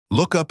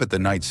Look up at the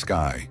night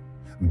sky.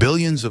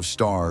 Billions of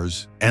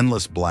stars,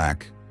 endless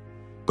black.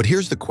 But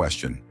here's the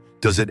question.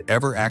 Does it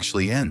ever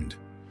actually end?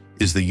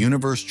 Is the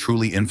universe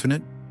truly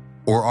infinite?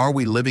 Or are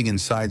we living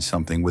inside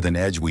something with an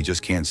edge we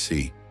just can't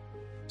see?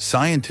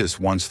 Scientists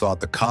once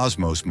thought the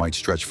cosmos might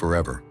stretch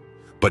forever,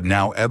 but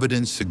now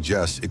evidence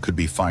suggests it could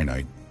be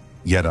finite,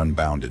 yet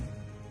unbounded,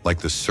 like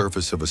the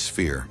surface of a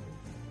sphere.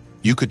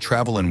 You could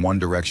travel in one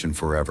direction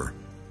forever,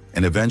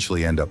 and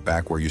eventually end up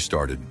back where you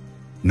started.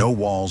 No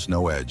walls,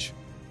 no edge,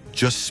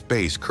 just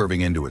space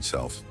curving into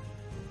itself.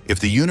 If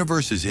the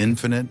universe is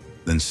infinite,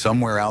 then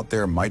somewhere out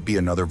there might be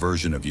another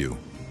version of you,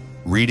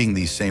 reading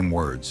these same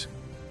words.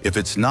 If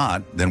it's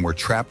not, then we're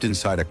trapped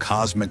inside a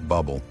cosmic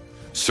bubble,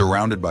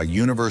 surrounded by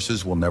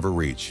universes we'll never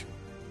reach.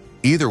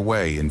 Either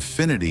way,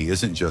 infinity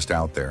isn't just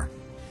out there.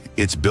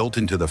 It's built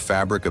into the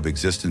fabric of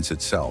existence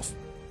itself.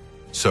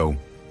 So,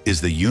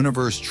 is the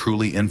universe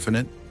truly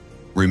infinite?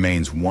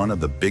 Remains one of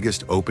the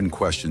biggest open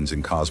questions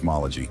in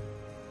cosmology.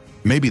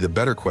 Maybe the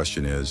better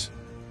question is,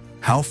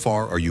 how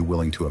far are you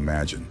willing to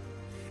imagine?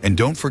 And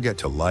don't forget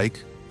to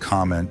like,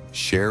 comment,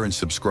 share, and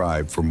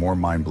subscribe for more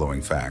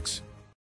mind-blowing facts.